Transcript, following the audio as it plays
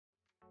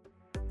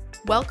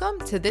Welcome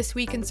to This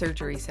Week in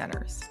Surgery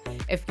Centers.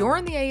 If you're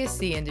in the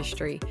ASC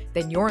industry,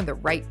 then you're in the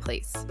right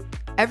place.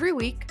 Every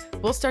week,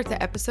 we'll start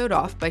the episode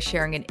off by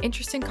sharing an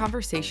interesting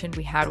conversation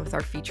we had with our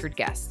featured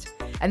guest,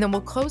 and then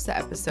we'll close the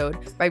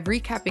episode by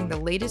recapping the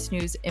latest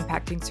news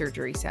impacting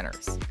surgery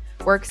centers.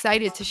 We're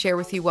excited to share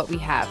with you what we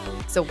have,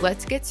 so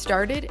let's get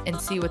started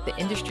and see what the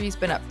industry's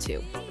been up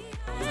to.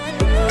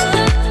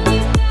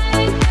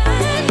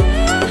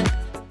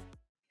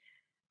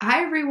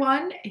 Hi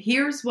everyone,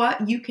 here's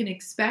what you can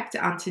expect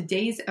on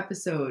today's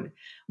episode.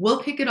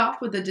 We'll kick it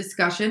off with a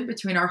discussion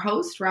between our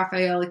host,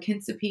 Raphael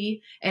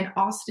Akinsepi, and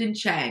Austin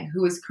Cheng,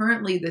 who is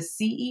currently the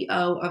CEO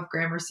of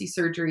Gramercy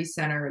Surgery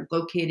Center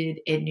located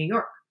in New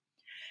York.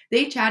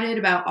 They chatted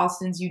about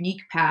Austin's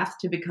unique path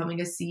to becoming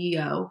a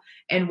CEO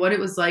and what it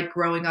was like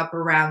growing up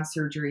around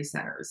surgery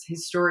centers.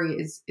 His story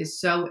is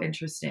so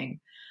interesting.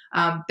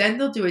 Then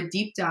they'll do a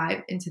deep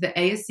dive into the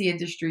ASC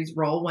industry's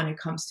role when it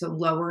comes to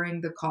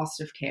lowering the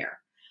cost of care.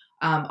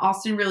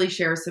 Austin really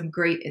shares some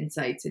great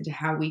insights into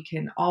how we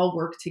can all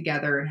work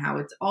together and how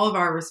it's all of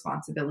our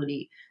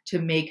responsibility to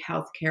make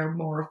healthcare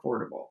more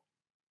affordable.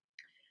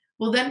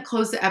 We'll then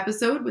close the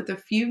episode with a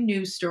few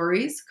news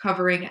stories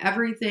covering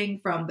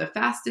everything from the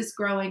fastest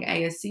growing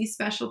ASC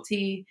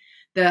specialty,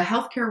 the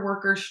healthcare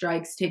worker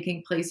strikes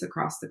taking place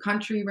across the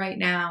country right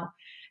now,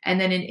 and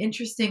then an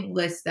interesting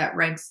list that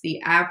ranks the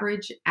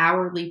average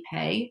hourly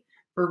pay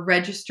for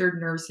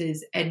registered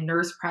nurses and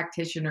nurse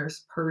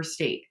practitioners per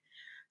state.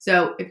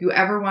 So if you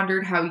ever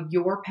wondered how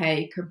your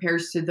pay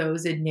compares to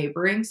those in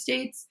neighboring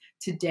states,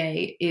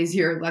 today is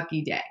your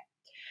lucky day.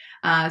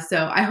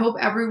 So I hope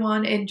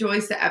everyone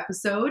enjoys the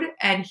episode,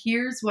 and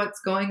here's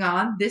what's going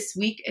on this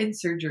week in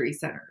surgery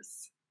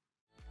centers.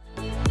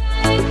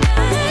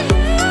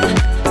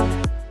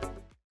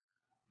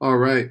 All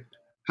right.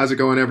 How's it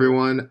going,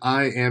 everyone?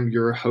 I am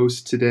your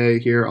host today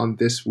here on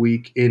This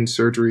Week in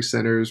Surgery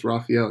Centers,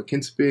 Raphael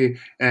Akinsepi,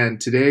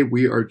 and today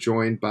we are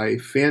joined by a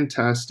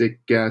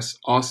fantastic guest,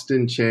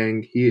 Austin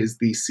Cheng. He is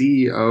the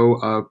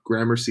CEO of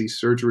Gramercy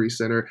Surgery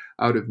Center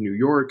out of New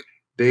York.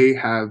 They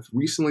have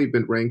recently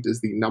been ranked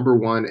as the number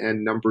 1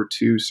 and number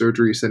 2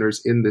 surgery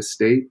centers in the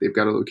state. They've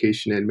got a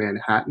location in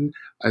Manhattan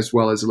as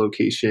well as a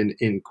location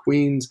in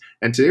Queens.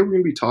 And today we're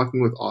going to be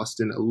talking with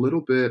Austin a little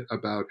bit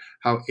about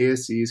how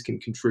ASCs can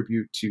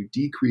contribute to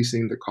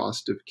decreasing the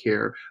cost of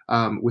care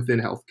within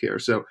healthcare.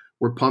 So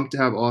we're pumped to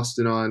have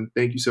Austin on.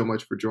 Thank you so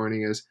much for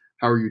joining us.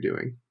 How are you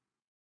doing?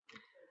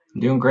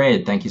 I'm doing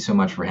great. Thank you so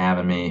much for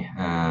having me.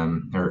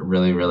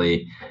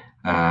 Really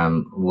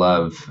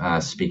love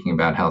speaking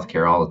about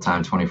healthcare all the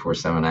time,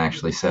 24/7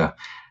 actually. So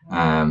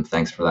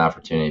thanks for the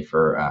opportunity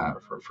for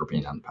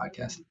being on the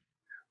podcast.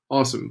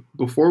 Awesome.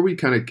 Before we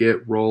kind of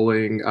get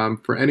rolling,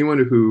 for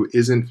anyone who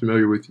isn't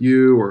familiar with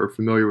you or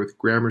familiar with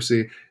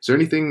Gramercy, is there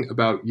anything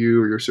about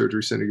you or your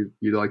surgery center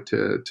you'd like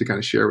to kind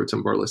of share with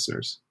some of our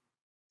listeners?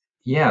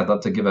 Yeah, I'd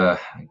love to give a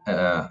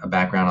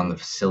background on the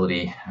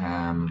facility.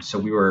 So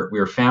we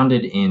were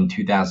founded in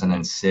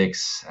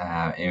 2006.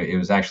 It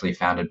was actually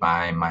founded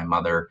by my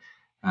mother.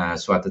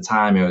 So at the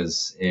time, it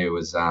was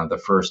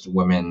the first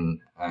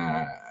women-owned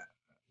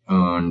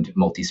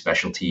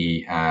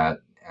multi-specialty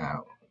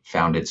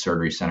founded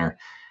surgery center.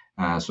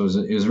 So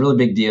it was a really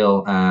big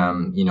deal.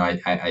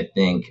 I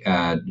think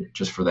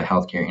just for the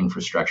healthcare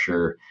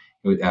infrastructure,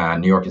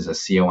 New York is a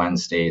CON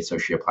state, so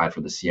she applied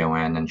for the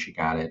CON and she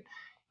got it.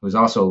 It was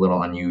also a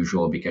little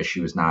unusual because she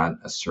was not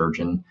a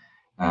surgeon.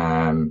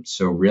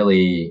 So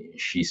really,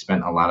 she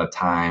spent a lot of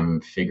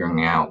time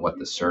figuring out what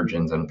the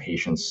surgeons and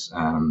patients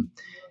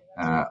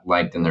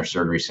liked in their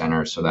surgery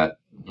center so that,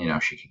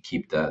 she could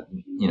keep the,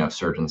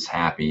 surgeons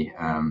happy,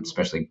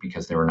 especially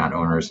because they were not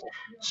owners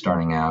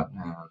starting out.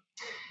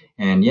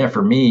 And yeah,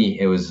 for me,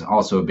 it was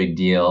also a big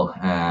deal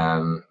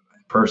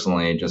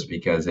personally, just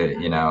because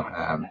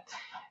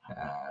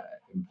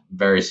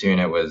very soon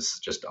it was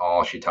just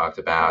all she talked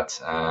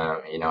about,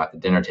 at the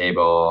dinner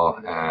table,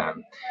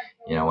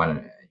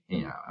 when,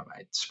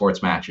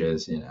 sports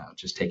matches,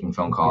 just taking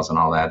phone calls and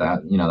all that,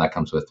 that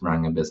comes with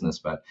running a business.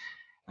 But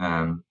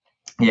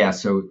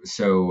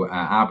so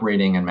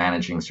operating and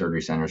managing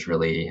surgery centers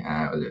really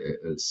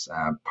is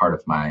part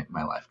of my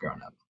life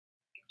growing up.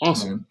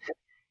 Awesome.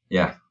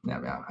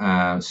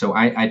 So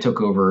I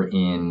took over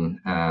in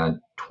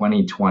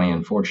 2020.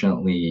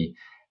 Unfortunately,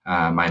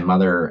 my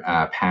mother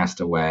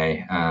passed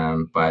away,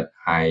 but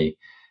I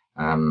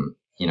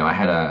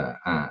had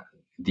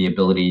the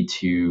ability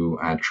to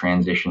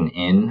transition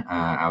in.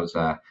 I was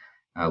a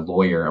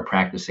lawyer, a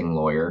practicing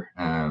lawyer.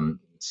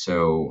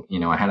 So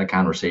I had a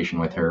conversation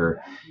with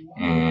her,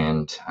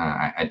 and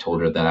I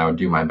told her that I would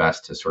do my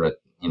best to sort of,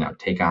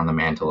 take on the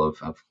mantle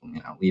of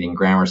leading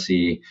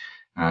Gramercy,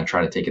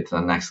 try to take it to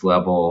the next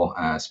level,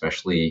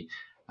 especially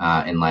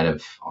in light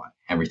of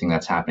everything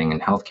that's happening in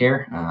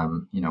healthcare.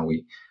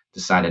 We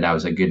decided I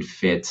was a good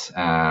fit,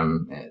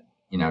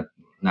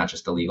 not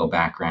just a legal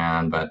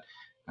background, but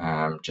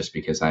just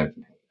because I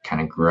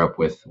kind of grew up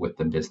with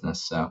the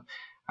business. So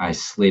I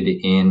slid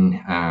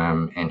in,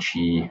 and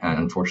she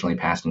unfortunately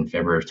passed in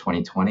February of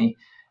 2020.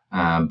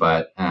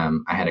 But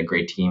I had a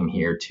great team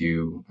here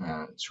to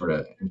sort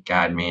of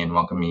guide me and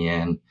welcome me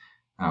in,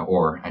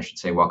 or I should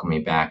say, welcome me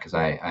back, because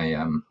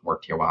I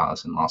worked here while I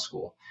was in law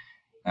school.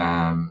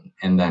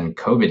 And then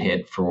COVID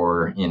hit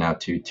for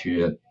 2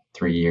 to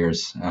 3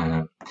 years.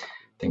 I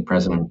think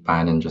President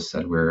Biden just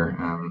said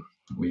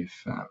we've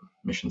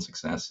mission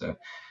success. So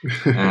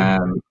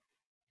um,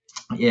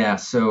 yeah,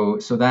 so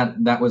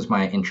that was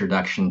my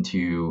introduction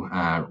to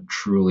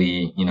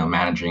truly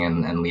managing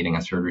and leading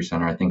a surgery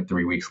center. I think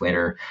 3 weeks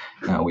later,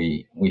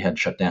 we had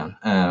shut down.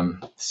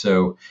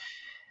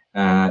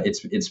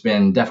 It's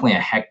been definitely a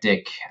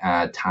hectic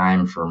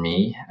time for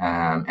me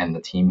and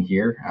the team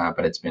here,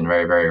 but it's been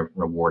very, very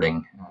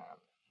rewarding.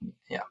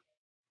 Yeah.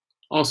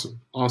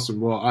 Awesome, awesome.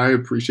 Well, I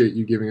appreciate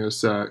you giving us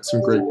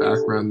some great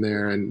background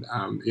there, and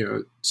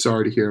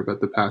sorry to hear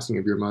about the passing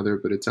of your mother,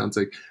 but it sounds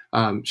like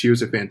she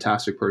was a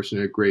fantastic person,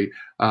 a great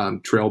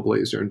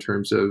trailblazer in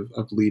terms of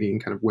leading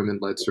kind of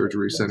women-led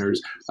surgery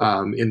centers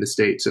in the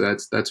state. So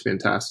that's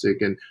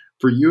fantastic. And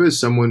for you, as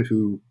someone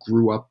who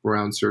grew up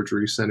around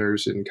surgery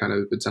centers, and kind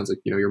of, it sounds like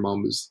your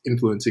mom was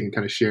influencing and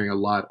kind of sharing a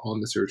lot on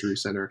the surgery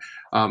center.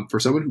 For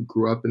someone who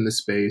grew up in the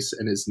space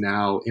and is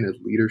now in a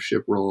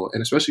leadership role,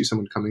 and especially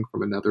someone coming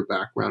from another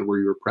background where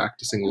you were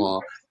practicing law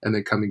and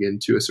then coming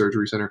into a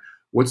surgery center,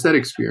 what's that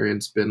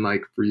experience been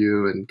like for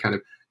you? And kind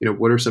of,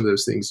 what are some of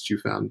those things that you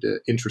found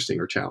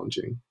interesting or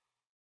challenging?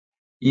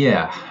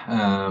 Yeah.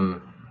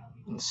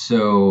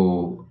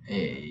 So,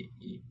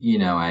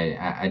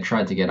 I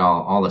tried to get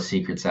all the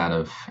secrets out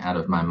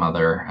of my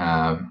mother,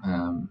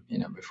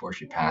 before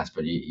she passed,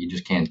 but you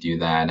just can't do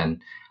that.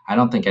 And I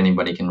don't think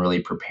anybody can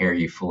really prepare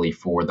you fully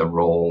for the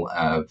role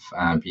of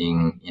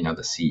being,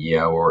 the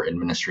CEO or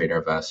administrator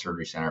of a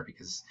surgery center,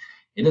 because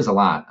it is a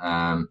lot.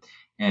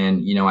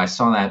 And I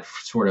saw that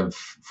sort of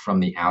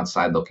from the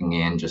outside looking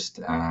in, just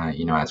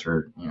as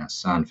her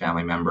son,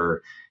 family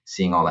member,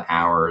 seeing all the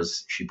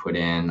hours she put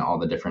in, all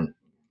the different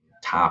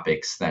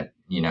topics that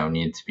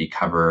need to be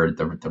covered,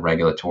 the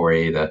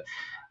regulatory, the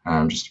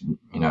just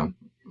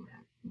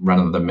run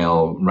of the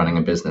mill running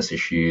a business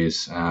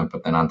issues,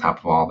 but then on top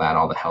of all that,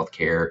 all the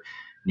healthcare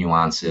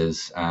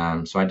nuances.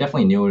 So I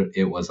definitely knew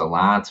it was a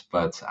lot,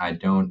 but I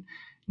don't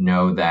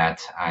know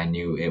that I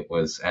knew it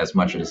was as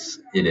much as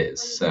it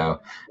is.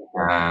 So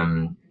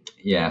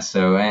yeah,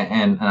 so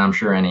and I'm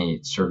sure any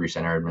surgery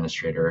center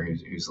administrator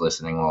who's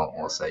listening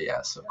will say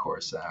yes, of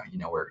course.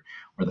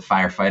 We're the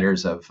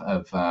firefighters of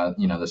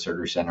the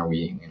surgery center.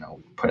 We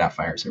put out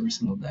fires every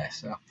single day.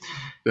 So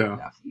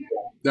Yeah. yeah.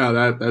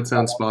 No, that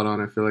sounds spot on.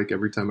 I feel like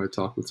every time I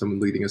talk with someone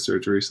leading a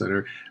surgery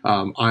center,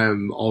 I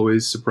am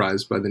always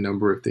surprised by the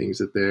number of things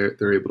that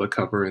they're able to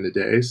cover in a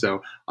day.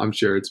 So I'm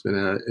sure it's been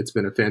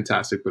a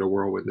fantastic but a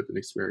whirlwind of an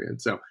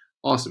experience. So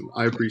awesome.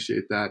 I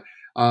appreciate that.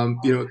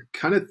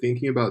 Kind of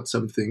thinking about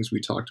some things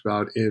we talked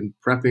about in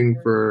prepping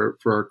for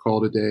our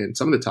call today, and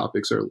some of the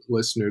topics our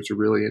listeners are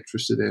really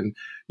interested in.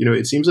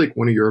 It seems like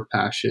one of your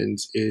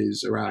passions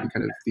is around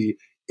kind of the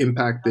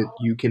impact that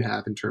you can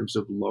have in terms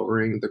of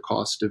lowering the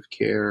cost of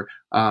care.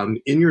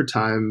 In your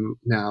time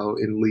now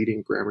in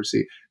leading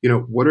Gramercy,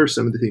 what are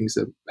some of the things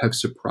that have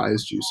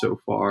surprised you so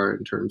far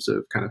in terms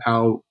of kind of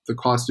how the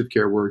cost of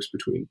care works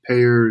between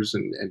payers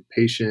and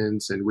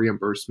patients and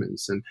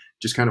reimbursements, and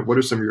just kind of what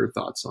are some of your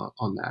thoughts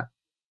on that?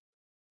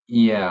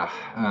 Yeah,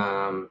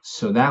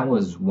 so that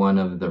was one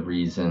of the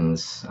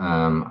reasons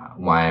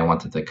why I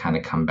wanted to kind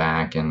of come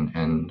back and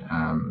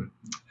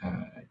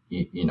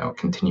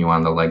continue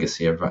on the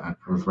legacy of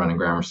running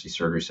Gramercy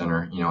Surgery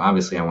Center.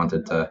 Obviously, I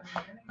wanted to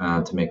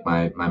make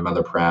my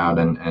mother proud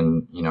and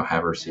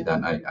have her see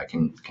that I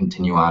can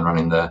continue on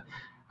running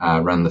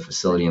the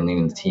facility and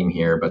leading the team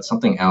here. But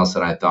something else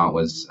that I thought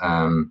was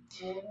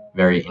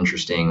very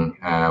interesting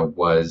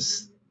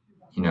was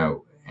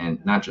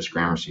and not just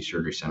Gramercy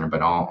Surgery Center,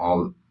 but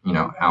all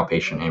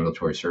outpatient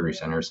ambulatory surgery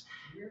centers,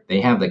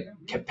 they have the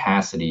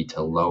capacity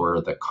to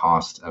lower the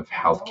cost of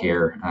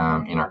healthcare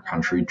in our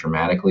country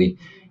dramatically.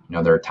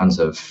 There are tons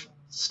of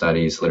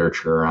studies,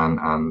 literature on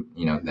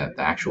that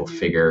the actual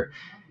figure,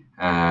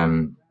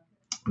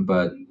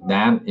 but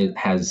that it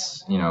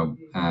has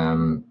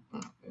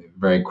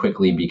very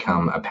quickly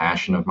become a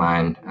passion of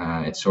mine.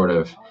 It's sort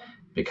of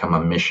become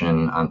a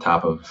mission on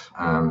top of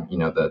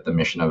the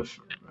mission of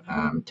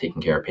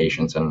taking care of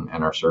patients and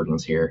our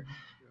surgeons here.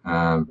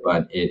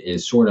 But it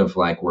is sort of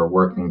like we're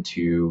working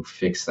to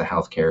fix the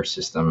healthcare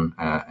system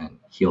and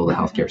heal the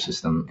healthcare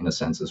system in a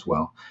sense as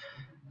well.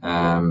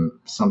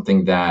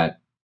 Something that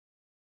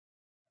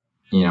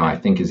I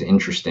think is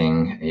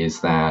interesting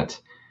is that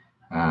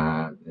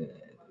uh,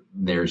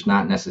 there's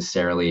not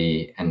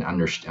necessarily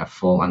a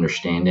full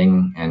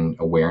understanding and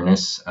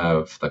awareness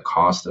of the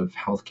cost of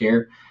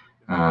healthcare.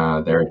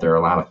 There are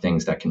a lot of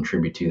things that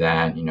contribute to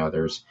that.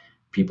 There's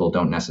people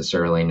don't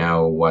necessarily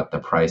know what the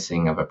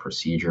pricing of a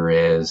procedure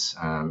is.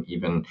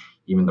 Even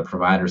the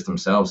providers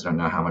themselves don't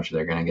know how much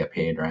they're going to get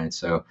paid, right?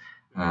 So,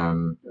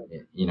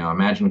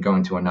 imagine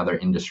going to another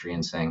industry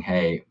and saying,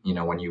 hey,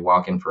 when you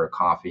walk in for a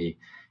coffee,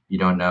 you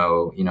don't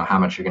know, how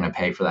much you're going to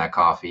pay for that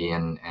coffee,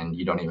 and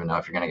you don't even know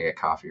if you're going to get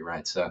coffee,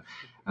 right? So,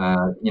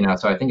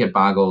 So I think it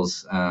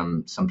boggles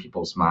some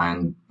people's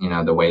mind,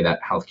 the way that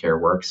healthcare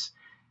works.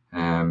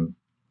 Um,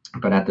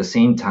 but at the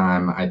same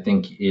time, I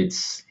think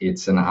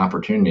it's an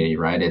opportunity,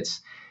 right?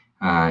 It's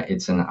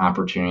an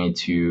opportunity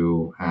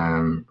to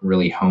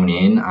really hone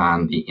in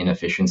on the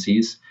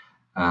inefficiencies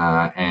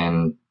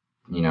and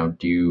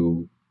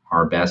do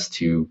our best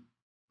to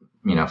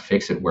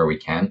fix it where we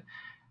can.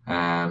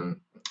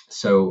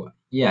 So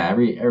yeah,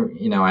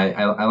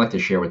 I like to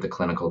share with the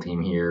clinical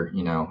team here.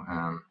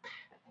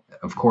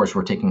 Of course,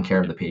 we're taking care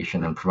of the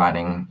patient and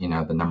providing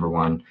the number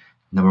one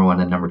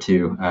and number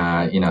two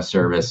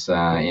service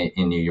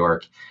in New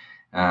York.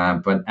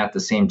 But at the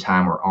same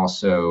time, we're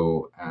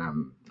also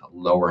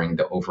lowering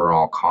the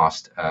overall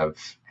cost of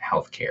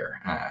healthcare.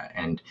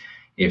 And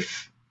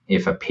if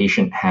a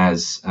patient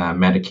has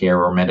Medicare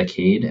or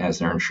Medicaid as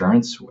their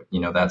insurance,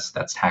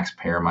 that's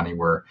taxpayer money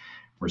we're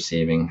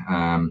saving.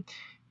 And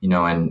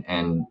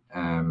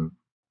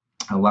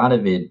a lot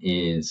of it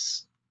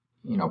is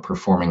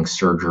performing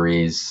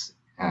surgeries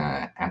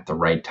at the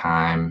right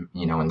time,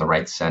 in the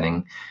right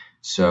setting.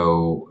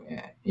 So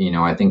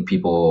I think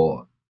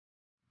people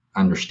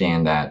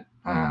understand that,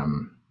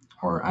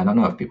 or I don't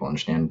know if people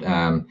understand,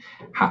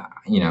 how,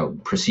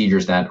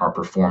 procedures that are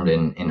performed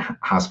in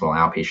hospital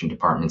outpatient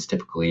departments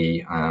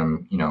typically,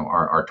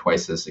 are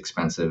twice as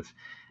expensive.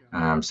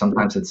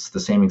 Sometimes it's the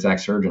same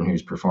exact surgeon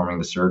who's performing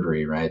the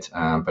surgery, right?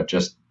 But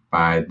just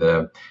by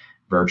the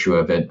virtue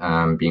of it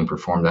being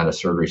performed at a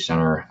surgery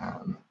center,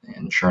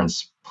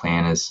 insurance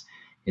plan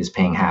is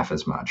paying half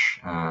as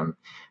much.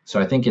 So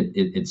I think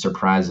it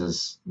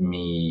surprises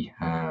me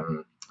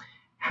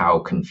how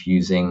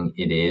confusing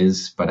it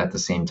is, but at the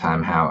same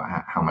time,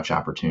 how much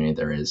opportunity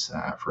there is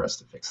for us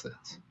to fix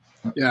this.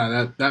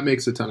 Yeah, that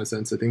makes a ton of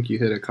sense. I think you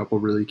hit a couple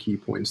really key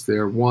points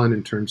there. One,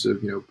 in terms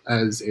of,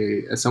 as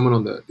someone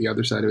on the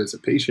other side of it as a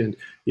patient,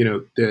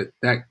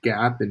 that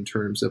gap in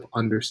terms of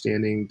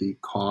understanding the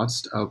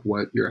cost of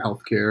what your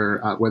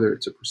healthcare, whether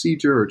it's a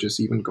procedure or just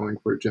even going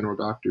for a general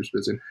doctor's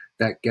visit,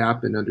 that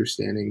gap in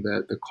understanding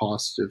that the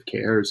cost of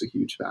care is a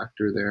huge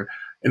factor there.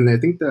 And I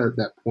think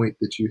that point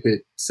that you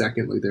hit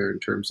secondly there in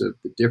terms of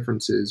the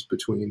differences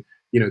between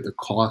the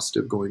cost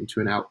of going to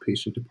an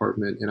outpatient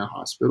department in a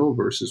hospital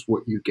versus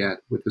what you get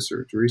with the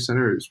surgery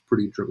center is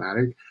pretty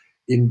dramatic.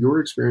 In your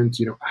experience,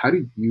 how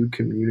do you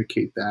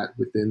communicate that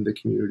within the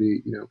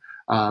community?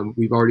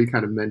 We've already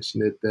kind of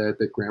mentioned it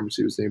that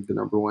Gramercy was named the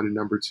number one and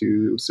number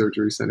two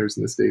surgery centers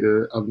in the state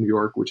of New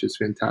York, which is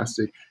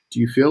fantastic. Do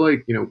you feel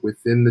like,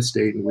 within the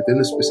state and within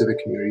the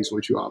specific communities in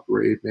which you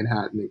operate,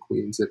 Manhattan and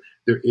Queens, that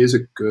there is a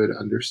good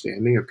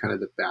understanding of kind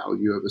of the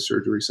value of a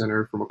surgery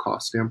center from a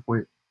cost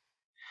standpoint?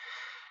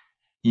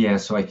 Yeah,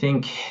 so I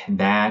think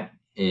that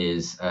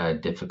is a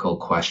difficult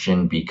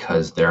question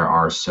because there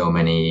are so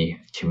many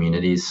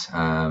communities,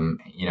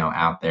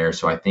 out there.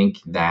 So I think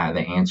that the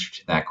answer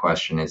to that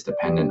question is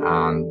dependent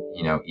on,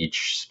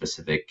 each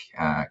specific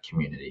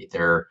community.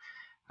 There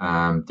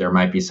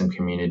might be some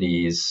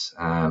communities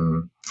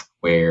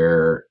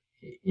where,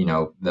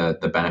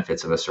 the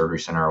benefits of a surgery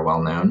center are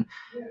well known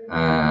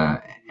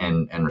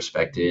and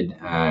respected.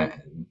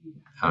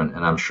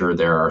 And I'm sure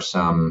there are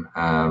some,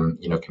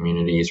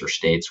 communities or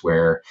states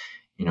where,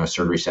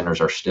 surgery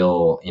centers are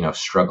still,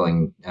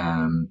 struggling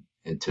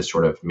to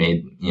sort of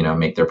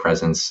make their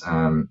presence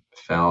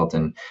felt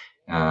and,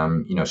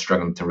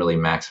 struggling to really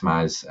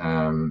maximize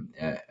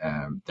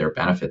their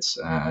benefits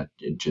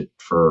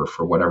for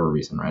whatever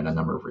reason, right? A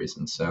number of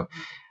reasons. So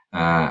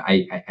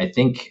I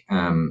think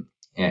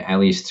at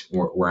least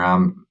where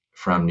I'm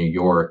from, New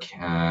York,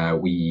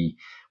 we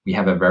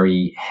have a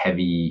very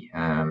heavy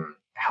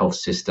health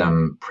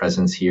system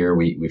presence here.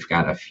 We've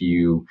got a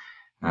few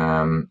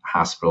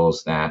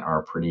hospitals that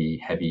are pretty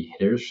heavy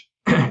hitters.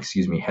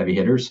 Excuse me, heavy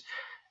hitters.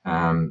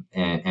 And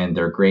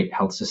they're great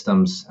health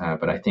systems.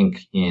 But I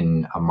think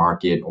in a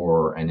market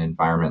or an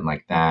environment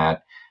like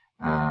that,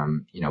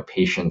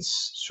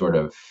 patients sort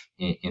of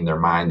in their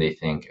mind, they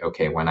think,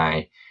 okay, when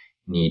I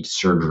need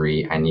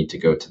surgery, I need to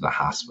go to the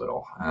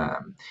hospital.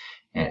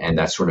 And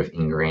that's sort of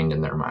ingrained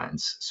in their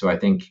minds. So I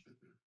think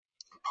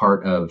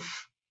part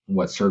of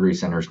what surgery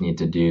centers need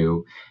to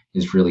do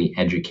is really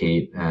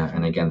educate.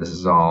 And again, this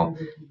is all,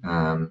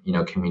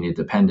 community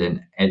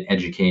dependent,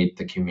 educate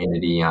the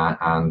community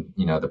on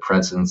the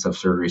presence of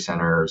surgery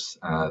centers,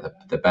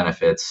 the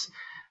benefits,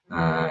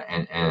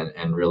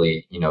 and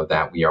really,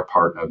 that we are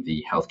part of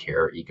the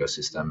healthcare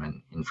ecosystem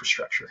and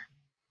infrastructure.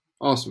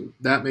 Awesome.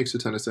 That makes a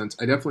ton of sense.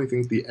 I definitely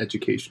think the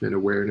education and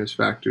awareness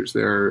factors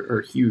there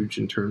are huge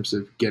in terms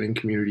of getting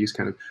communities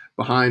kind of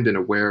behind and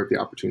aware of the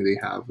opportunity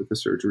they have with the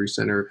surgery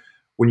center.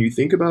 When you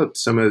think about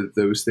some of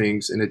those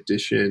things, in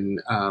addition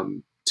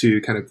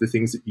to kind of the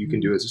things that you can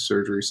do as a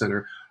surgery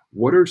center,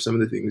 what are some of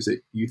the things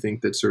that you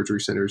think that surgery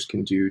centers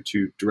can do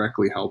to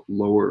directly help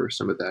lower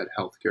some of that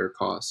healthcare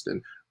cost?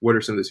 And what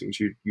are some of the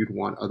things you'd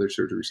want other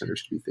surgery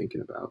centers to be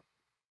thinking about?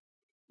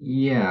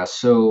 Yeah,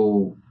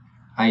 so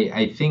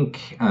I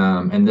think,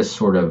 and this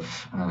sort of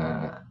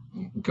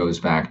goes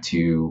back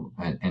to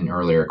an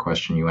earlier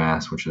question you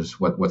asked, which is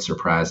what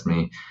surprised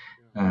me.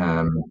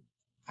 Um,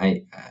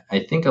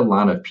 I think a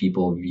lot of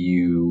people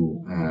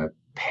view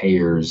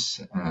payers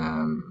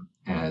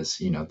as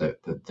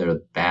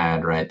they're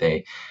bad, right?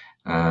 They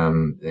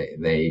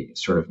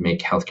sort of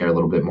make healthcare a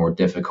little bit more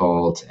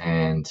difficult,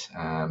 and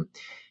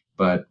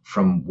but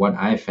from what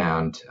I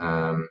found,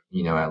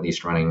 at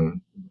least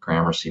running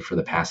Gramercy for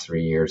the past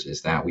 3 years,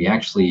 is that we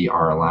actually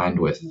are aligned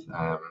with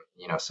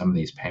some of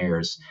these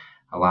payers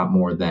a lot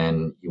more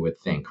than you would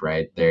think,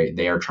 right?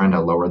 They are trying to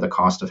lower the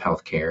cost of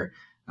healthcare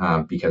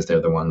because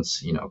they're the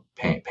ones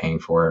paying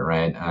for it,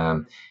 right?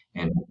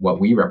 And what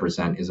we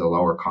represent is a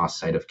lower cost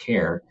site of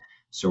care.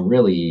 So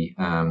really,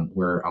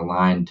 we're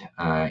aligned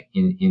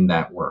in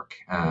that work.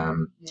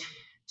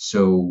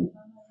 So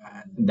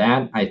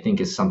that I think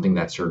is something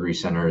that surgery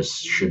centers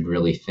should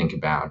really think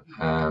about.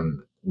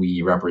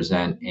 We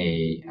represent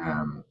a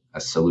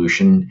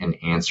solution, an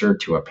answer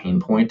to a pain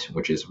point,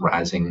 which is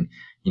rising,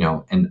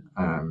 an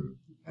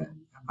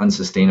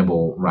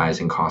unsustainable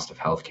rising cost of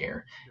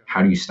healthcare.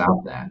 How do you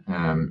stop that?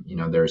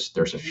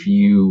 There's a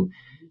few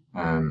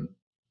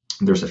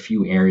there's a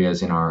few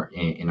areas in our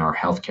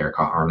healthcare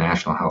our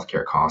national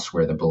healthcare costs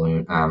where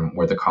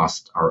the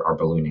costs are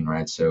ballooning,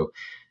 right? So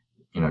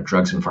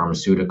drugs and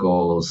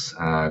pharmaceuticals,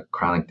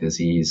 chronic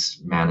disease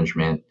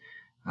management.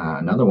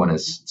 Another one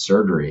is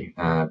surgery,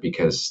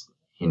 because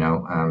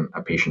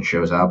a patient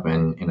shows up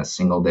and in a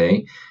single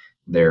day,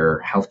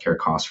 their healthcare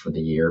costs for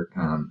the year,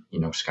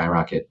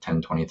 skyrocket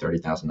 10, 20,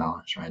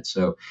 $30,000, right?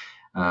 So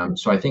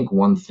I think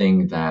one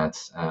thing that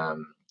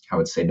I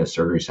would say to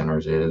surgery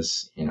centers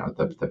is,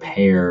 the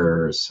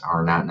payers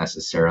are not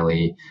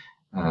necessarily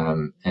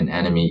an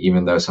enemy,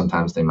 even though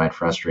sometimes they might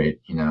frustrate,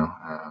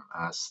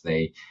 us.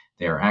 They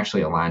are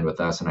actually aligned with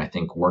us, and I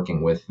think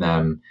working with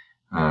them,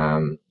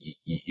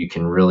 you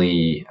can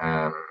really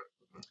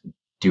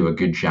do a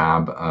good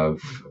job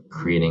of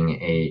creating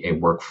a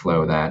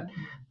workflow that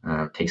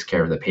takes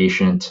care of the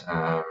patient,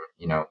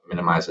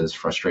 minimizes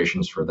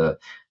frustrations for the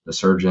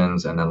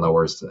surgeons, and then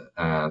lowers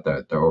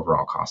the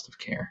overall cost of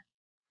care.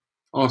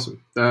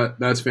 Awesome.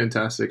 That's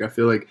fantastic. I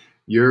feel like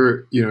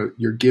you're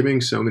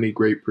giving so many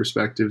great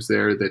perspectives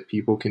there that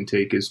people can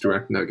take as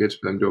direct nuggets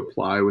for them to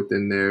apply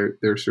within their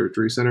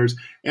surgery centers.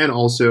 And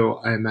also,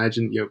 I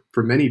imagine,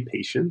 for many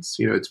patients,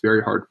 it's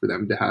very hard for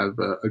them to have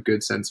a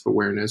good sense of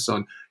awareness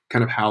on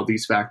kind of how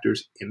these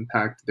factors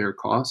impact their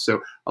costs. So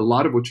a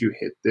lot of what you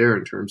hit there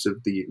in terms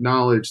of the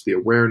knowledge, the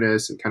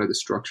awareness, and kind of the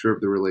structure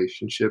of the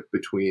relationship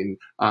between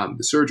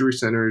the surgery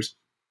centers,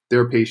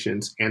 their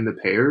patients, and the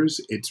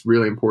payers, it's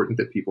really important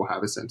that people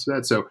have a sense of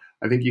that. So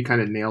I think you kind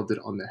of nailed it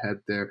on the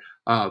head there.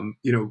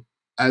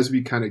 As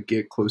we kind of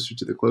get closer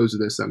to the close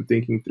of this, I'm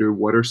thinking through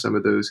what are some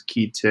of those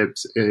key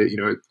tips.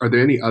 Are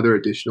there any other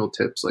additional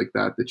tips like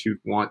that that you'd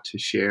want to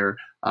share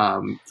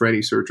for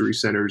any surgery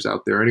centers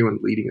out there, anyone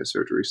leading a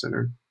surgery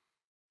center?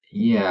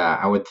 Yeah,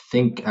 I would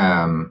think,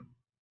 I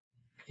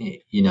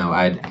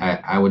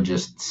would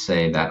just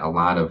say that a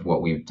lot of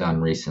what we've done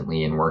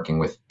recently in working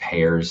with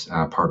payers,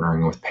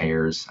 partnering with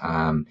payers,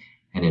 and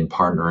in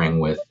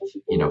partnering with,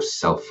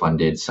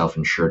 self-funded,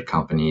 self-insured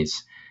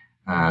companies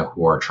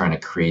who are trying to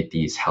create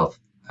these health,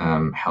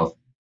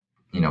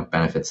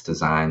 benefits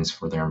designs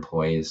for their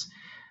employees.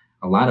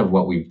 A lot of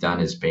what we've done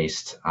is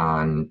based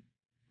on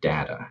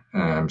data.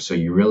 So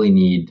you really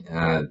need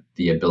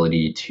the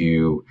ability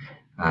to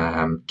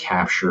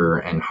capture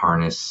and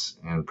harness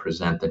and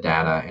present the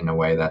data in a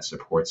way that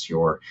supports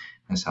your.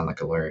 I sound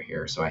like a lawyer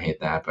here, so I hate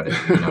that, but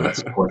that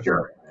supports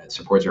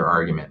your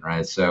argument,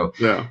 right? So,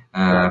 Yeah.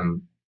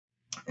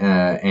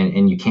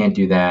 And you can't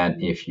do that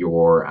if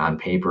you're on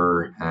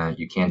paper.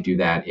 You can't do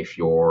that if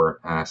your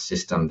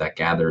system that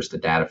gathers the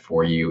data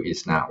for you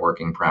is not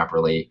working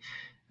properly.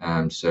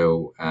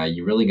 So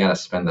you really got to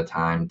spend the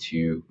time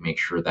to make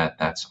sure that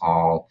that's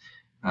all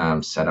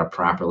set up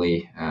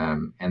properly,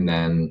 and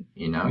then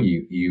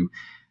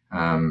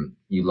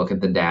you look at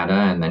the data,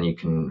 and then you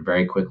can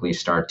very quickly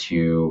start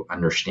to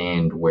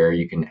understand where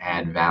you can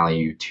add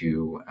value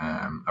to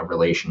a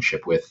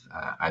relationship with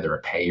either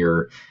a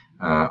payer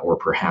or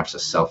perhaps a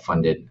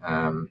self-funded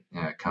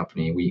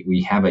company.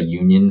 We have a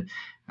union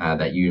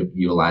that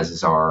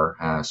utilizes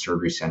our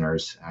surgery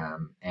centers,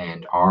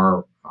 and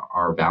our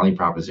value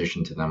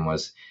proposition to them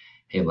was,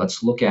 hey,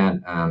 let's look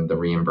at the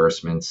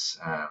reimbursements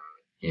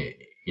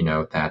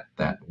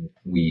that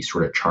we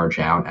sort of charge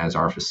out as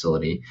our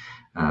facility.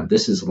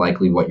 This is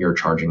likely what you're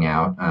charging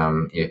out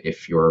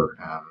if you're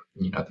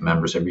the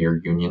members of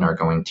your union are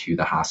going to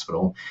the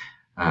hospital.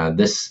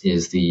 This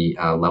is the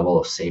level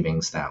of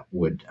savings that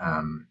would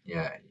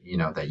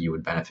that you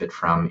would benefit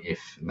from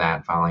if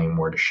that volume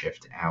were to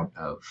shift out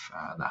of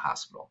the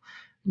hospital.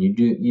 And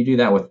you do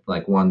that with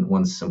like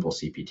one simple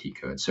CPT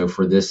code. So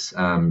for this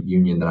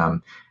union that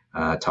I'm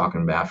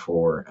talking about,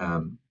 for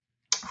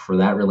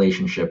that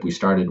relationship, we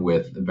started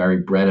with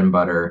very bread and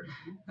butter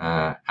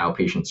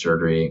outpatient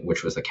surgery,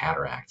 which was a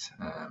cataract.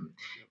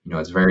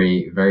 It's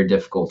very, very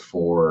difficult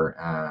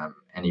for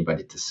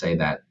anybody to say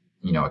that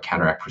a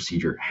cataract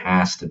procedure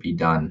has to be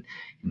done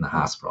in the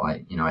hospital.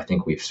 I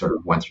think we've sort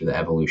of went through the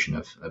evolution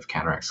of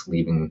cataracts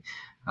leaving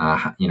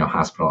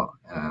hospital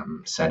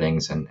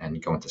settings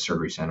and go into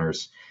surgery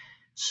centers.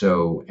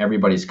 So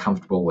everybody's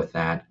comfortable with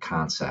that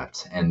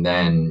concept, and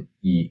then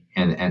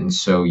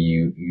so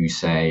you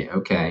say,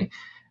 okay,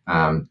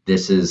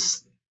 this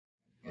is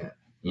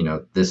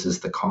this is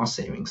the cost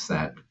savings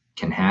that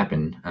can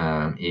happen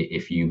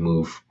if you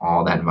move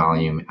all that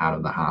volume out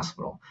of the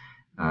hospital.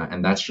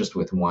 And that's just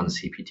with one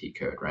CPT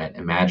code, right?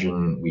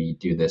 Imagine we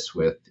do this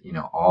with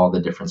all the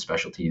different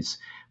specialties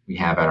we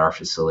have at our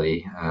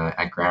facility.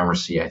 At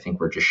Gramercy, I think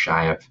we're just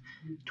shy of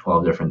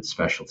 12 different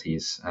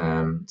specialties.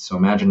 So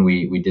imagine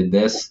we did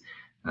this,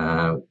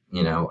 and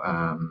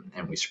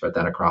we spread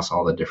that across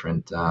all the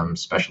different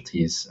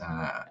specialties,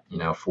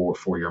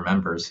 for your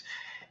members.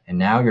 And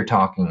now you're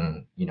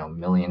talking,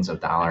 millions of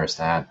dollars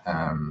that,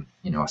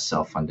 a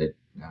self-funded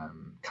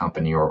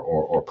company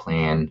or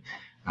plan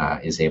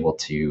is able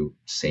to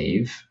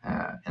save.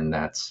 And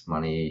that's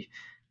money,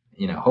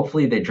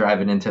 hopefully they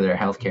drive it into their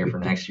healthcare for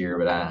next year,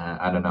 but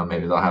I don't know,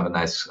 maybe they'll have a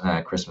nice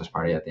Christmas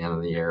party at the end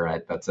of the year,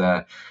 right? But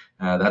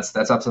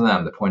that's up to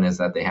them. The point is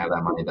that they have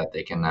that money that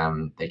they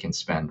can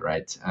spend,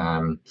 right?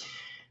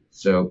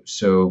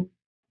 So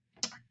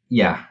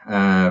yeah,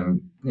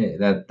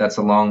 that's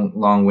a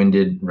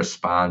long-winded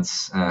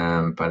response,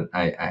 but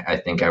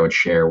I think I would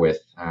share with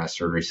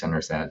surgery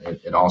centers that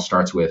it all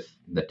starts with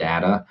the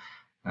data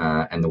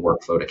and the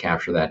workflow to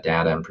capture that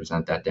data and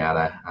present that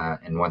data.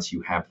 And once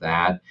you have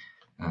that,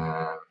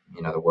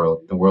 the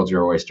world's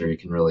your oyster. You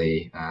can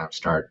really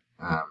start,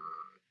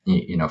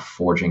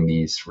 forging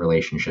these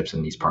relationships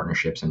and these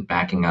partnerships and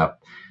backing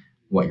up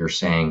what you're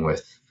saying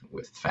with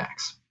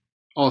facts.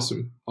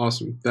 Awesome.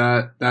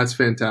 That's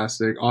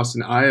fantastic.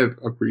 Austin, I have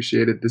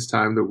appreciated this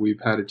time that we've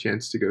had a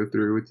chance to go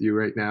through with you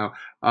right now.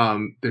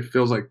 It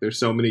feels like there's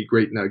so many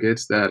great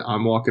nuggets that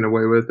I'm walking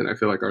away with, and I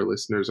feel like our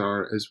listeners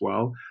are as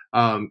well.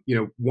 One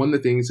of the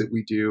things that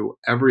we do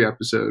every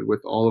episode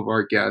with all of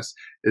our guests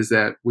is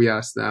that we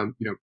ask them,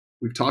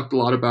 we've talked a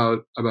lot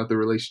about the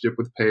relationship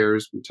with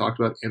payers. We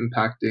talked about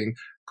impacting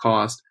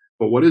cost,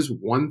 but what is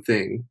one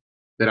thing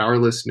that our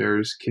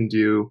listeners can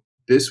do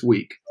this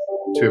week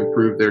to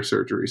improve their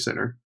surgery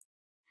center?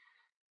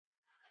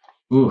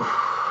 Ooh,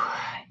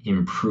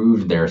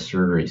 improve their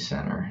surgery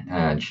center.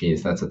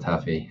 Geez, that's a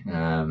toughie.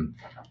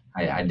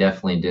 I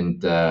definitely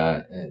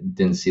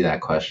didn't see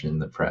that question in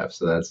the prep,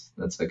 so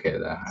that's okay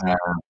though.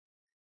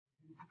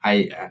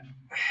 I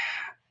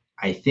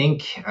I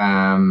think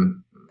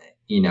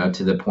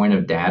to the point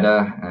of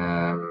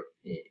data,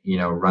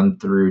 run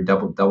through,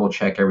 double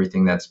check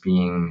everything that's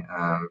being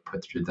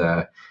put through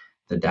the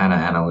data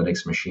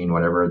analytics machine,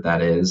 whatever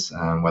that is,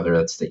 whether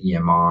it's the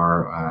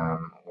EMR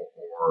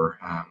or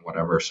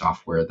whatever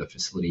software the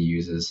facility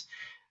uses.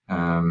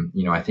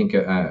 I think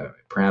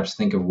perhaps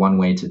think of one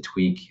way to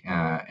tweak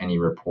any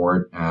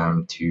report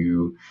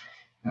to,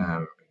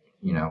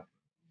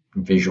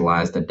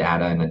 visualize the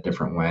data in a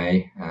different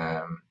way.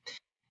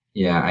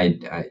 Yeah, I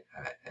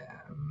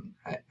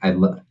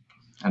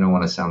don't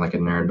want to sound like a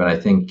nerd, but I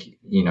think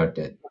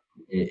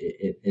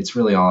it's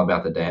really all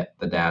about the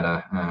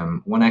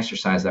data. One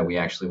exercise that we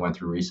actually went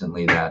through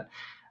recently that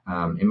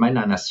it might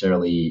not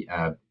necessarily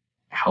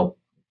help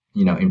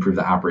improve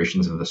the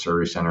operations of the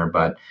surgery center,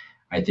 but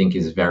I think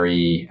is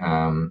very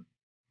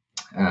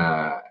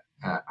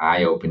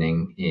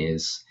eye-opening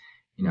is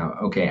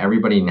okay,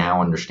 everybody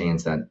now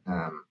understands that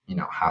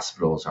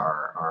hospitals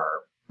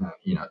are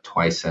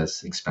twice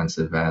as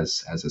expensive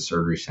as a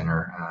surgery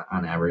center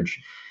on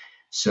average.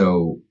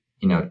 So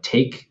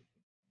take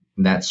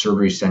that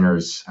surgery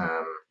center's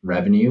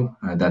revenue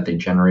that they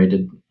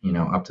generated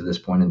up to this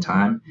point in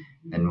time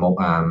and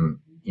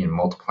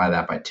multiply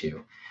that by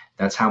 2.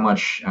 That's how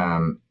much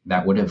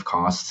that would have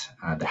cost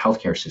the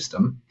healthcare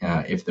system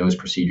if those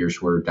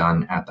procedures were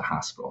done at the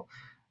hospital.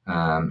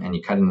 And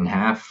you cut it in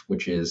half,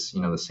 which is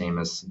the same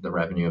as the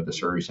revenue of the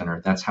surgery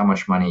center. That's how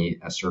much money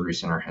a surgery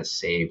center has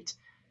saved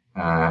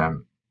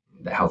the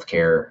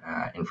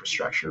healthcare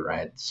infrastructure,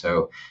 right?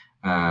 So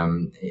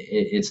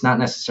it's not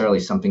necessarily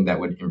something that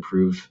would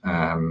improve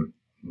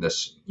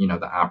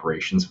the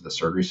operations of the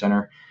surgery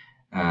center.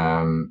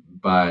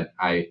 But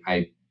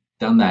I've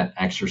done that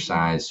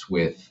exercise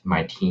with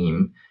my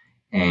team,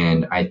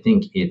 and I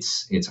think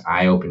it's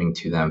eye opening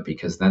to them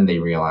because then they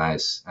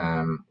realize,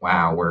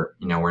 wow, we're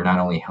not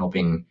only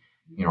helping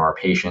our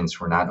patients,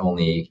 we're not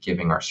only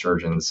giving our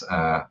surgeons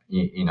a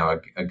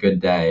good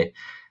day,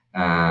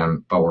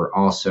 but we're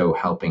also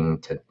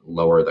helping to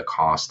lower the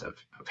cost of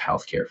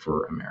healthcare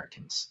for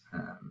Americans.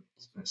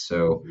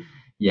 So,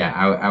 yeah,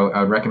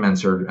 I would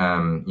recommend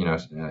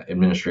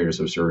administrators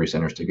of surgery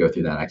centers to go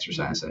through that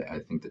exercise. I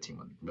think the team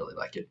would really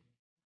like it.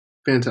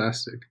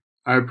 Fantastic.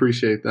 I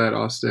appreciate that,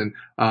 Austin.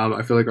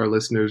 I feel like our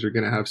listeners are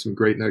going to have some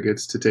great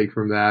nuggets to take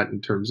from that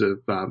in terms of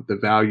the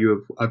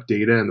value of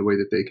data and the way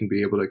that they can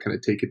be able to kind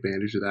of take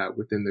advantage of that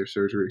within their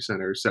surgery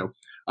center. So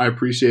I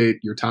appreciate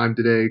your time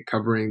today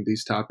covering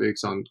these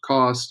topics on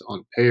cost,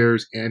 on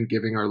payers, and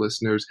giving our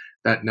listeners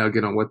that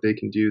nugget on what they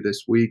can do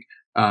this week.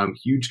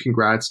 Huge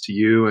congrats to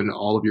you and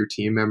all of your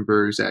team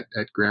members at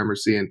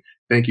Gramercy. And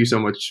thank you so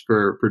much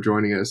for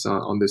joining us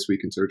on This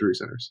Week in Surgery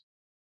Centers.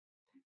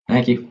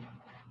 Thank you.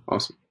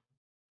 Awesome.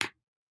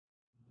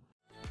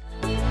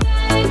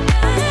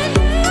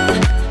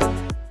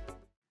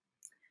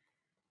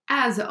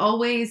 As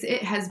always,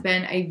 it has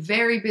been a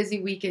very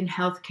busy week in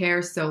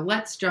healthcare, so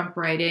let's jump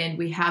right in.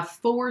 We have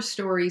 4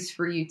 stories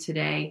for you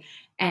today,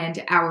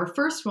 and our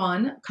first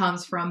one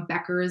comes from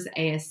Becker's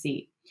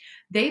ASC.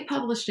 They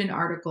published an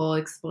article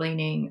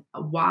explaining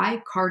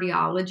why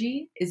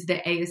cardiology is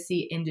the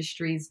ASC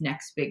industry's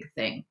next big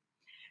thing.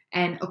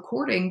 And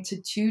according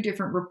to 2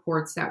 different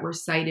reports that were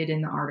cited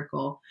in the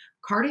article,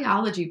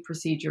 cardiology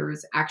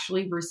procedures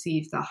actually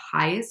received the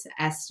highest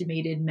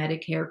estimated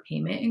Medicare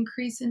payment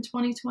increase in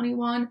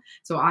 2021.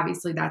 So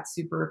obviously that's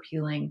super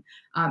appealing.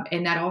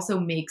 And that also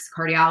makes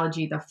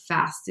cardiology the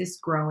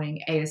fastest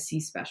growing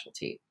ASC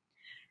specialty.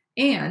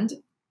 And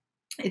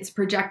it's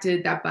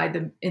projected that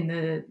in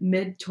the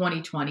mid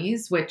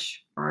 2020s,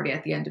 which are already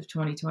at the end of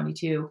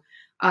 2022,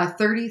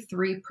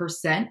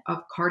 33%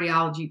 of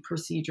cardiology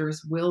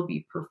procedures will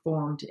be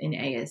performed in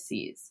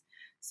ASCs.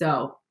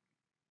 So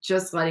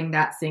just letting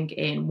that sink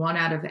in, 1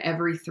 out of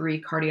every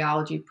 3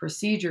 cardiology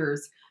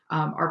procedures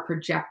are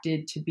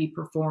projected to be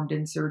performed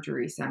in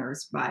surgery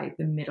centers by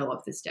the middle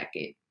of this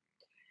decade.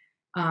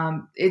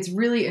 It's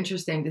really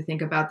interesting to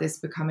think about this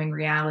becoming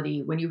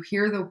reality. When you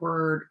hear the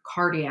word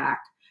cardiac,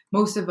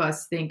 most of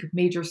us think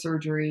major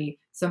surgery,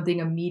 something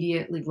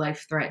immediately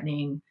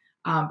life-threatening.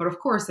 But of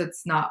course,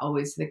 that's not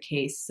always the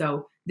case.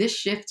 So this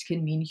shift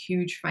can mean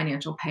huge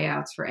financial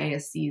payouts for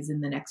ASCs in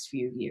the next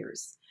few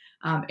years.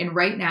 And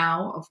right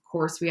now, of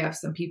course, we have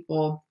some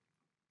people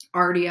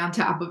already on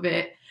top of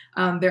it.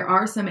 There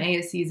are some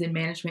ASCs and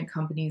management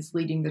companies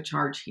leading the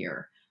charge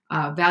here.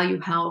 Value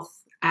Health,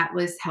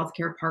 Atlas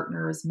Healthcare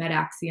Partners,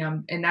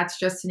 MedAxiom, and that's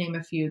just to name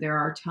a few. There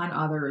are a ton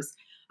others.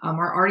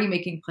 Are already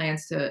making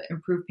plans to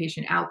improve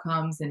patient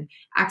outcomes and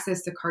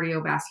access to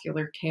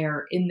cardiovascular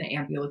care in the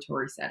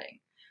ambulatory setting.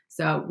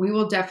 So we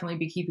will definitely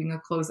be keeping a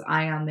close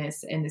eye on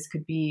this, and this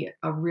could be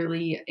a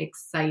really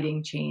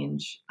exciting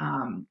change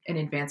and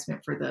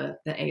advancement for the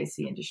ASC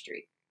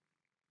industry.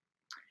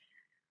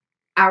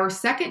 Our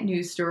second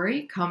news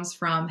story comes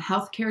from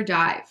Healthcare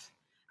Dive.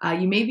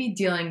 You may be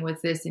dealing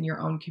with this in your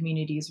own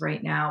communities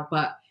right now,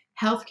 but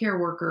healthcare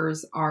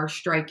workers are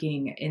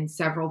striking in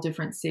several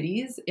different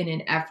cities in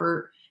an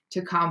effort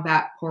to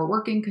combat poor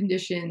working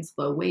conditions,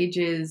 low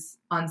wages,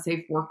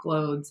 unsafe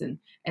workloads, and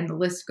the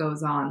list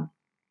goes on.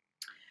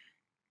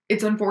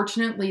 It's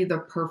unfortunately the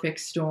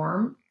perfect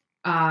storm.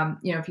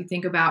 If you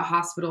think about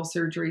hospital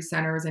surgery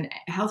centers and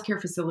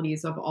healthcare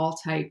facilities of all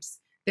types,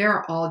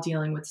 they're all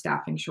dealing with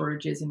staffing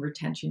shortages and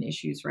retention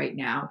issues right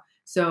now.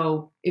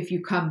 So if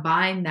you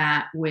combine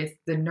that with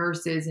the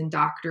nurses and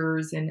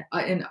doctors and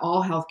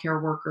all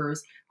healthcare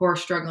workers who are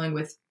struggling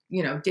with,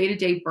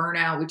 day-to-day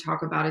burnout, we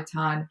talk about a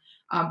ton,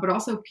 but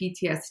also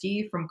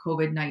PTSD from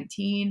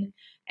COVID-19,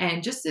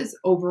 and just this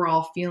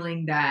overall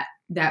feeling that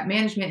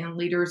management and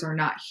leaders are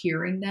not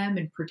hearing them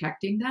and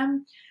protecting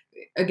them.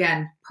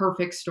 Again,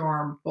 perfect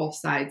storm, both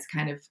sides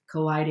kind of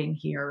colliding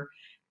here.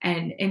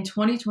 And in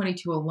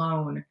 2022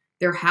 alone,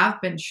 there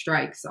have been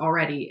strikes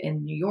already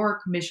in New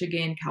York,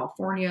 Michigan,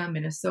 California,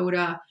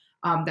 Minnesota,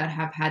 that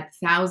have had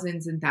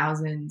thousands and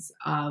thousands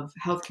of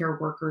healthcare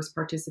workers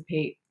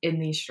participate in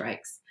these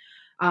strikes.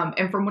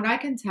 And from what I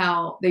can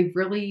tell, they've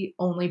really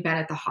only been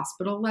at the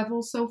hospital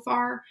level so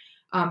far.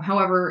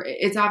 However,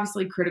 it's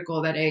obviously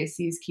critical that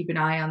ASCs keep an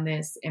eye on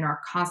this and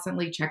are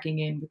constantly checking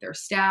in with their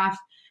staff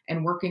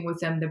and working with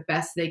them the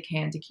best they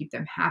can to keep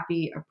them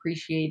happy,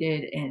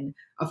 appreciated, and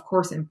of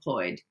course,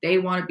 employed. They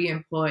want to be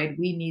employed.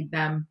 We need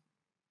them.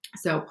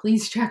 So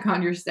please check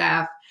on your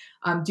staff,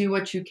 do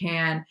what you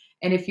can.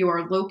 And if you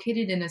are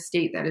located in a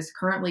state that is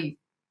currently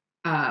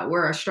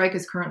where a strike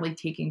is currently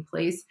taking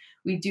place,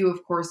 we do,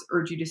 of course,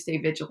 urge you to stay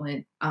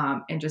vigilant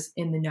and just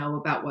in the know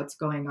about what's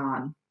going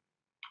on.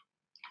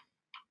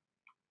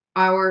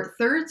 Our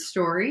third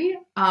story,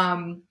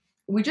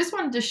 we just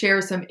wanted to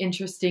share some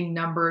interesting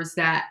numbers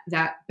that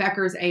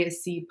Becker's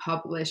ASC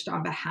published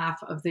on behalf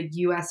of the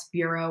U.S.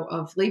 Bureau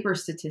of Labor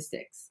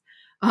Statistics.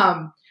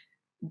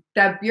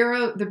 The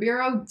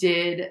Bureau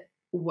did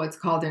what's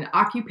called an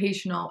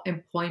Occupational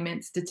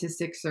Employment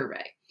Statistics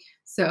Survey.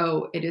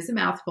 So it is a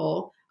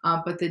mouthful,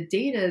 but the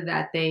data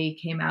that they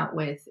came out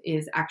with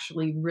is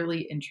actually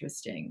really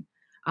interesting.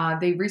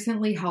 They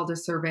recently held a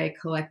survey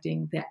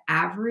collecting the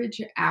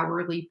average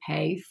hourly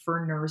pay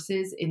for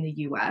nurses in the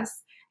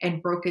U.S.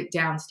 and broke it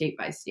down state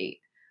by state.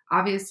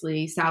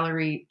 Obviously,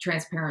 salary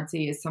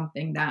transparency is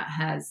something that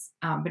has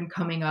been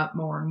coming up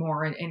more and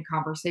more in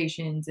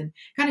conversations and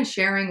kind of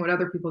sharing what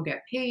other people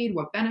get paid,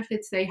 what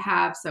benefits they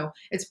have. So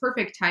it's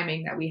perfect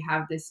timing that we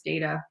have this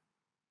data.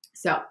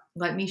 So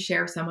let me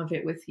share some of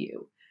it with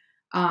you.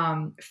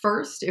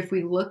 First, if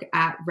we look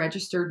at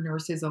registered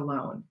nurses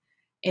alone,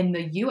 in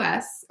the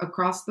US,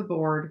 across the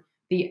board,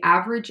 the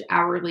average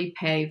hourly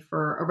pay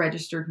for a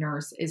registered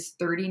nurse is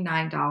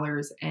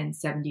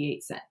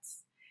 $39.78.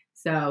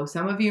 So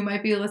some of you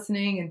might be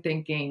listening and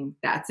thinking,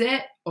 that's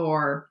it,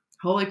 or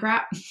holy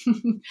crap.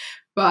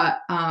 But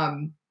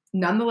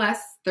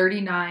Nonetheless,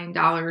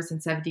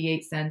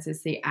 $39.78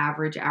 is the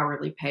average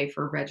hourly pay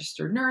for a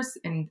registered nurse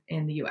in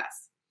the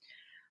US.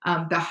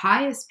 The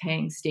highest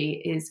paying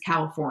state is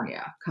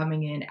California,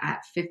 coming in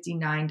at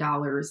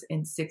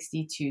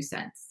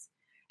 $59.62.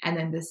 And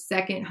then the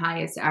second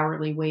highest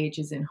hourly wage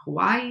is in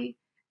Hawaii,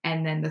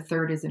 and then the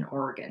third is in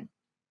Oregon.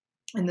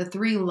 And the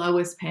three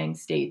lowest paying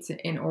states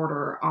in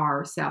order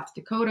are South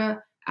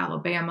Dakota,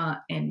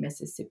 Alabama, and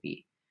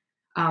Mississippi.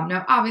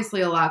 Now,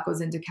 obviously, a lot goes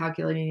into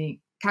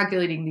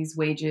calculating these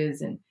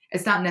wages, and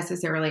it's not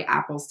necessarily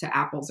apples to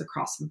apples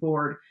across the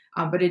board,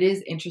 but it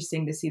is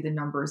interesting to see the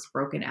numbers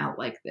broken out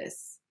like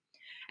this.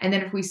 And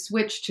then if we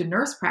switch to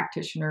nurse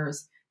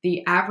practitioners,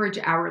 the average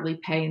hourly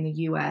pay in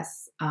the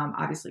US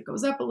obviously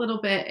goes up a little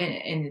bit,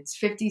 and it's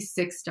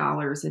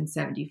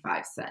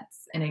 $56.75.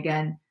 And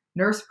again,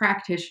 nurse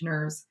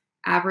practitioners,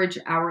 average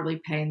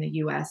hourly pay in the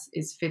US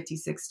is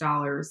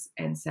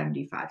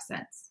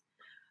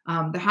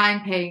 $56.75.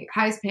 The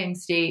highest paying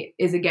state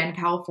is again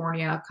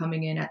California,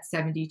 coming in at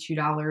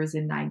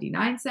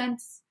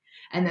 $72.99.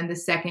 And then the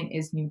second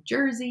is New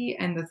Jersey,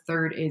 and the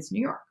third is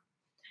New York.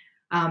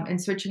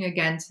 And switching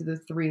again to the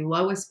three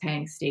lowest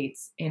paying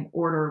states in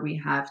order, we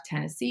have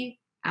Tennessee,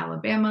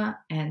 Alabama,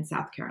 and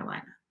South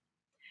Carolina.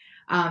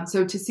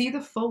 So to see the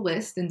full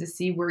list and to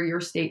see where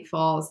your state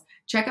falls,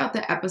 check out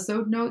the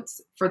episode notes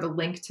for the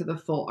link to the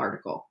full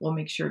article. We'll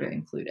make sure to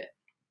include it.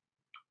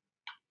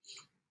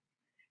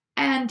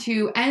 And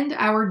to end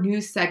our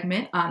news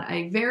segment on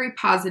a very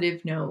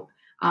positive note,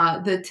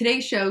 the Today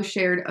Show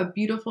shared a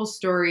beautiful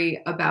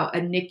story about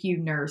a NICU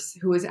nurse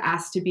who was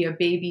asked to be a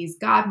baby's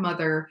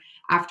godmother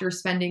after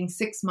spending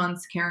 6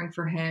 months caring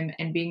for him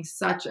and being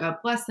such a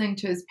blessing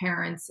to his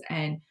parents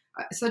and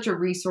such a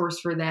resource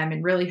for them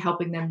and really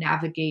helping them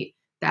navigate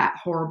that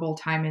horrible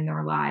time in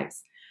their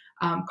lives.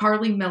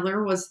 Carly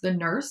Miller was the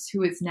nurse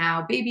who is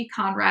now baby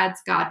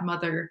Conrad's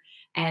godmother.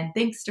 And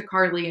thanks to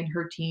Carly and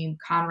her team,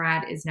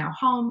 Conrad is now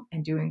home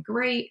and doing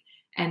great,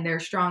 and their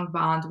strong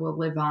bond will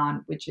live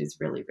on, which is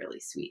really, really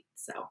sweet.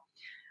 So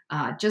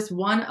just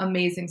one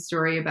amazing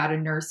story about a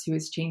nurse who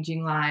is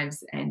changing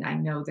lives, and I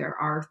know there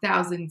are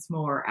thousands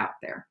more out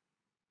there.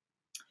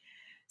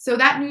 So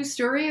that news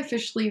story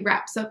officially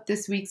wraps up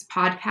this week's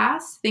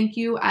podcast. Thank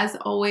you, as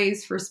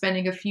always, for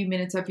spending a few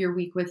minutes of your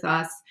week with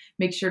us.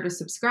 Make sure to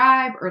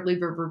subscribe or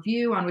leave a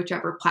review on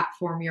whichever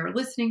platform you're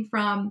listening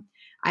from.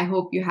 I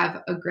hope you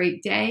have a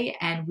great day,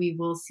 and we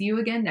will see you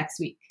again next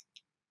week.